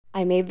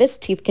I made this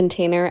teeth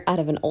container out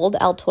of an old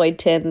Altoid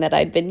tin that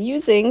I'd been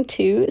using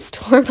to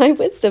store my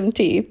wisdom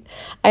teeth.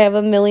 I have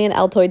a million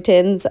Altoid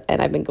tins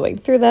and I've been going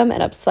through them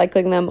and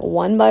upcycling them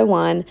one by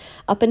one.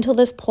 Up until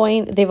this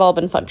point, they've all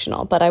been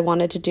functional, but I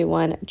wanted to do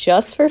one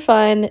just for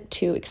fun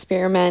to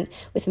experiment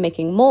with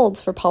making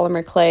molds for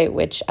polymer clay,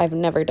 which I've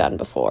never done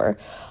before.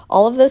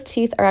 All of those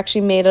teeth are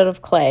actually made out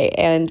of clay,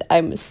 and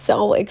I'm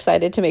so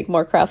excited to make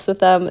more crafts with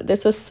them.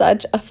 This was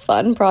such a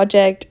fun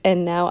project,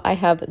 and now I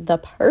have the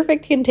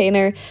perfect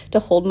container to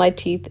hold my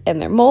teeth and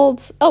their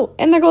molds. Oh,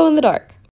 and they're glow in the dark.